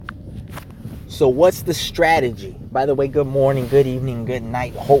So what's the strategy? By the way, good morning, good evening, good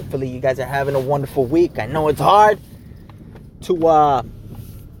night. Hopefully you guys are having a wonderful week. I know it's hard to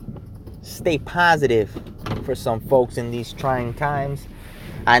stay positive for some folks in these trying times.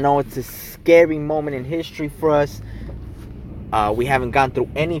 I know it's a scary moment in history for us. We haven't gone through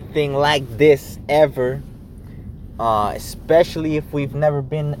anything like this ever, especially if we've never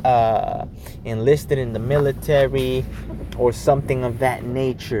been enlisted in the military or something of that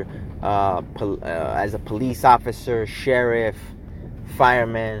nature. As a police officer, sheriff,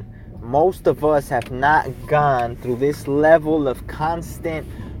 fireman, most of us have not gone through this level of constant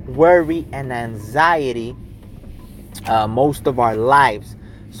worry and anxiety most of our lives.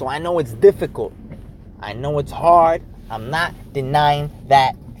 So I know it's difficult. I know it's hard. I'm not denying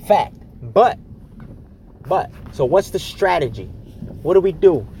that fact. But, so what's the strategy? What do we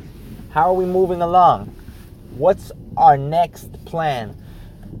do? How are we moving along? What's our next plan?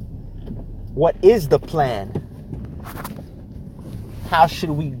 What is the plan? How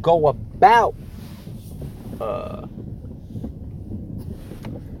should we go about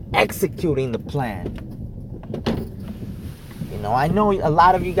executing the plan? You know, I know a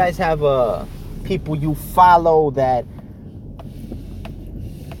lot of you guys have people you follow that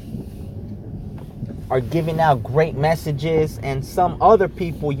are giving out great messages, and some other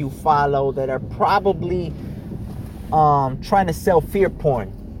people you follow that are probably trying to sell fear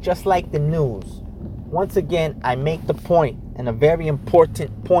porn, just like the news. Once again, I make the point, and a very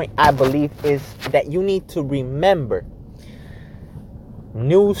important point I believe is that you need to remember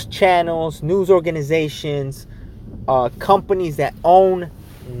news channels, news organizations, companies that own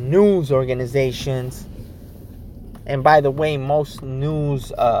news organizations. And by the way, most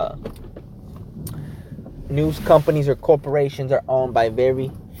news companies or corporations are owned by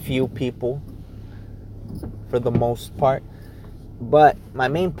very few people for the most part. But my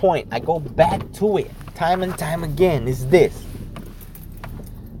main point, I go back to it time and time again, is this.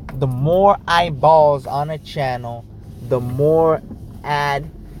 The more eyeballs on a channel, the more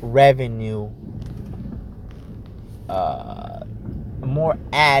ad revenue, more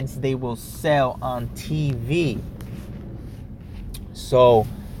ads they will sell on TV. So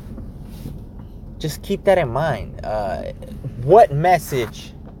just keep that in mind. What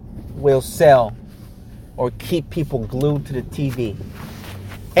message will sell or keep people glued to the TV?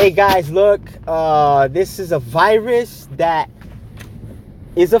 Hey guys, look, this is a virus that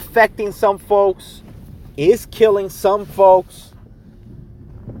is affecting some folks, is killing some folks,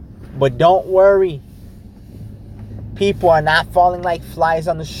 but don't worry. People are not falling like flies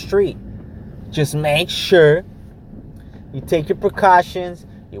on the street. Just make sure you take your precautions,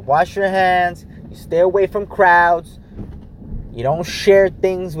 you wash your hands, you stay away from crowds, you don't share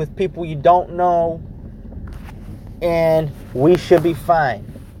things with people you don't know, and we should be fine.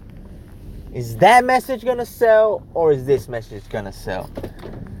 Is that message gonna sell, or is this message gonna sell?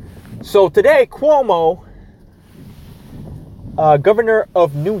 So today, Cuomo, governor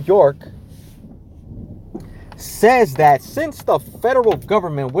of New York, says that since the federal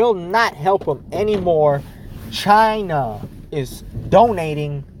government will not help him anymore, China is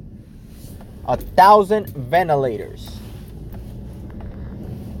donating 1,000 ventilators.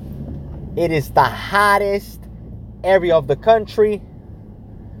 It is the hottest area of the country.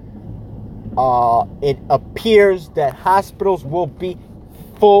 It appears that hospitals will be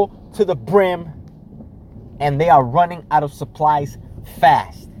full to the brim, and they are running out of supplies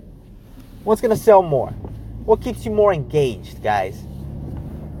fast. What's going to sell more? What keeps you more engaged, guys?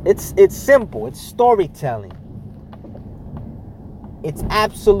 It's simple. It's storytelling. It's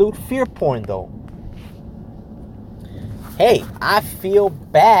absolute fear porn, though. Hey, I feel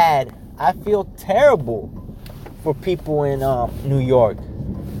bad. I feel terrible for people in New York.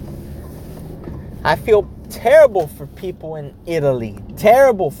 I feel terrible for people in Italy.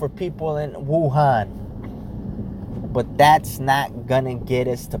 Terrible for people in Wuhan. But that's not gonna get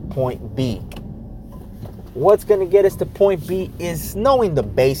us to point B. What's gonna get us to point B is knowing the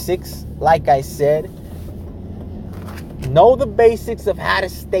basics. Like I said, know the basics of how to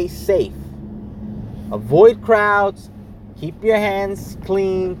stay safe. Avoid crowds. Keep your hands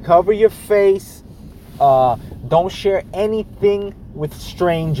clean. Cover your face. Don't share anything with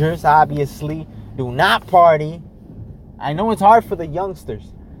strangers, obviously. Do not party. I know it's hard for the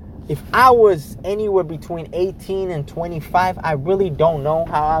youngsters. If I was anywhere between 18 and 25, I really don't know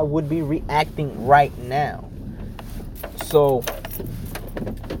how I would be reacting right now. So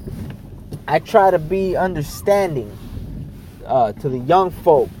I try to be understanding to the young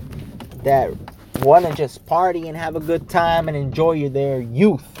folk that want to just party and have a good time and enjoy their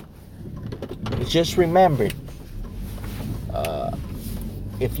youth. Just remember,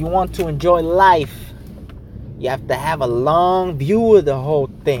 if you want to enjoy life, you have to have a long view of the whole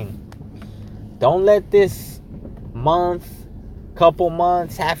thing. Don't let this month, couple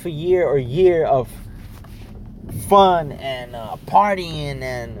months, half a year, or year of fun and partying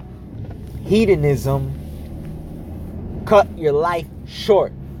and hedonism cut your life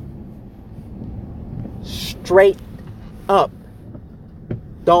short. Straight up.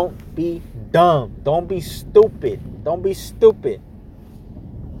 Don't be dumb. Don't be stupid. Don't be stupid.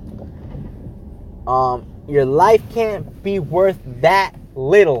 Your life can't be worth that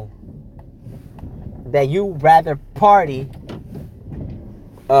little that you rather party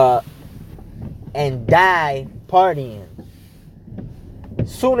and die partying.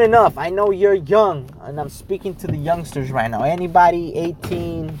 Soon enough, I know you're young, and I'm speaking to the youngsters right now. Anybody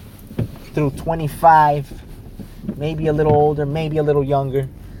 18 through 25, maybe a little older, maybe a little younger.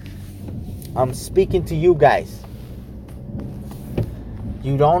 I'm speaking to you guys.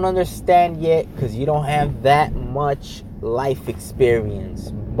 You don't understand yet because you don't have that much life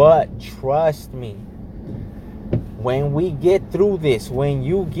experience. But trust me, when we get through this, when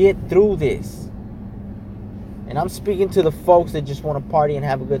you get through this, and I'm speaking to the folks that just want to party and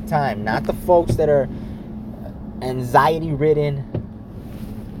have a good time, not the folks that are anxiety-ridden,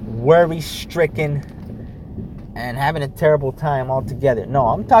 worry-stricken, and having a terrible time altogether. No,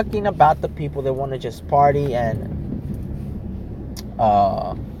 I'm talking about the people that want to just party and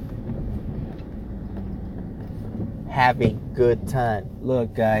have a good time.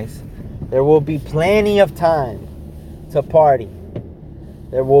 Look, guys, there will be plenty of time to party.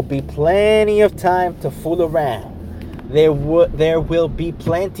 There will be plenty of time to fool around. There will be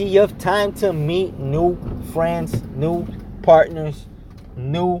plenty of time to meet new friends, new partners,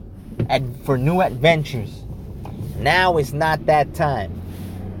 for new adventures. Now is not that time.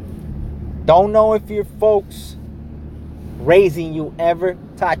 Don't know if your folks raising you ever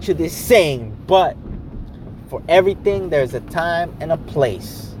taught you this saying, but for everything there's a time and a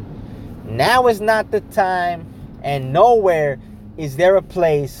place. Now is not the time, and nowhere is there a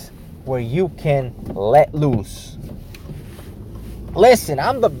place where you can let loose. Listen,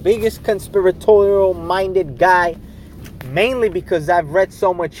 I'm the biggest conspiratorial minded guy, mainly because I've read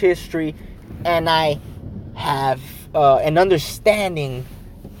so much history and I have an understanding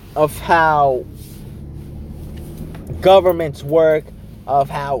of how governments work, of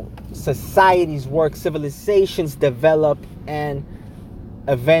how societies work, civilizations develop, and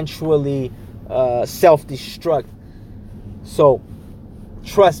eventually self-destruct. So,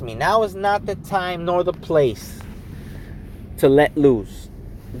 trust me, now is not the time nor the place to let loose.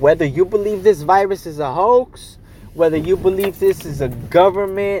 Whether you believe this virus is a hoax, whether you believe this is a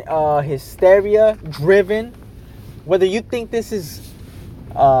government hysteria driven, whether you think this is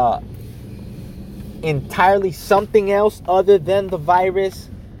entirely something else other than the virus,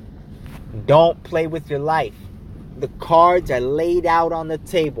 don't play with your life. The cards are laid out on the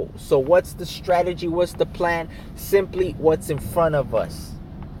table. So what's the strategy? What's the plan? Simply what's in front of us.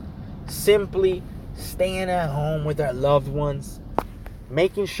 Simply staying at home with our loved ones.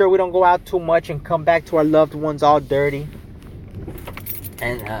 Making sure we don't go out too much and come back to our loved ones all dirty.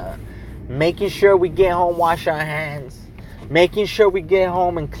 And making sure we get home, wash our hands. Making sure we get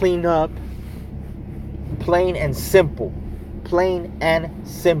home and clean up. Plain and simple. Plain and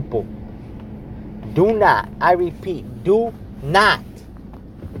simple. Do not, I repeat, do not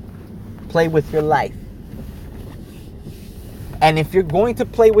play with your life. And if you're going to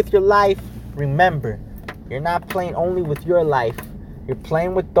play with your life, remember, you're not playing only with your life. You're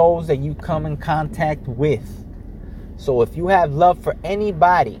playing with those that you come in contact with. So if you have love for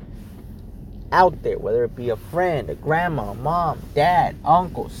anybody out there, whether it be a friend, a grandma, mom, dad,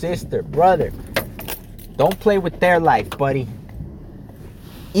 uncle, sister, brother, don't play with their life, buddy.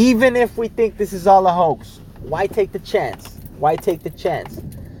 Even if we think this is all a hoax, why take the chance? Why take the chance?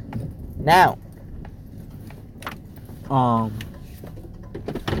 Now,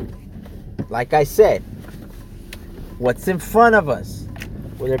 like I said, what's in front of us,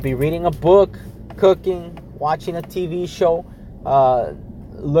 whether it be reading a book, cooking, watching a TV show,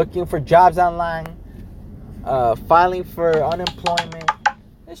 looking for jobs online, filing for unemployment,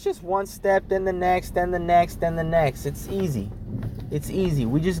 it's just one step, then the next, then the next, then the next. It's easy. It's easy.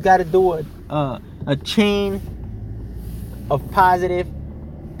 We just got to do a chain of positive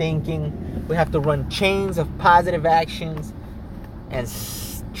thinking. We have to run chains of positive actions and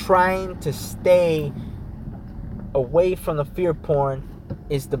trying to stay away from the fear porn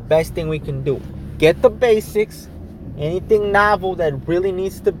is the best thing we can do. Get the basics. Anything novel that really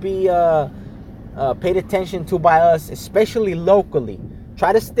needs to be paid attention to by us, especially locally.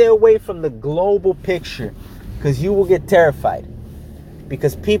 Try to stay away from the global picture because you will get terrified.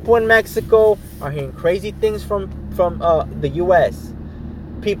 because people in Mexico are hearing crazy things from the U.S.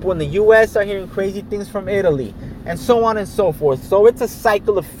 People in the U.S. are hearing crazy things from Italy, and so on and so forth. So it's a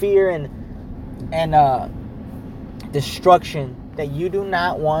cycle of fear and destruction that you do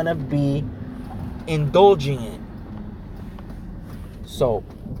not want to be indulging in. So,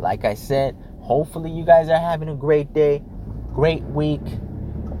 like I said, hopefully you guys are having a great day, great week.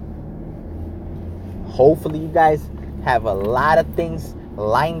 Hopefully you guys have a lot of things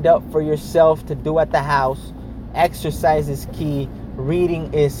lined up for yourself to do at the house. Exercise is key.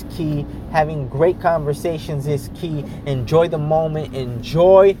 Reading is key. Having great conversations is key. Enjoy the moment.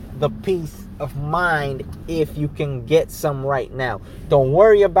 Enjoy the peace of mind if you can get some right now. Don't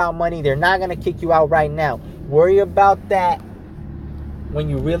worry about money. They're not going to kick you out right now. Worry about that when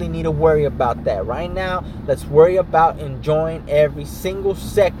you really need to worry about that. Right now, let's worry about enjoying every single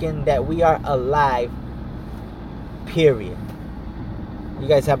second that we are alive. Period. You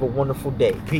guys have a wonderful day. Peace.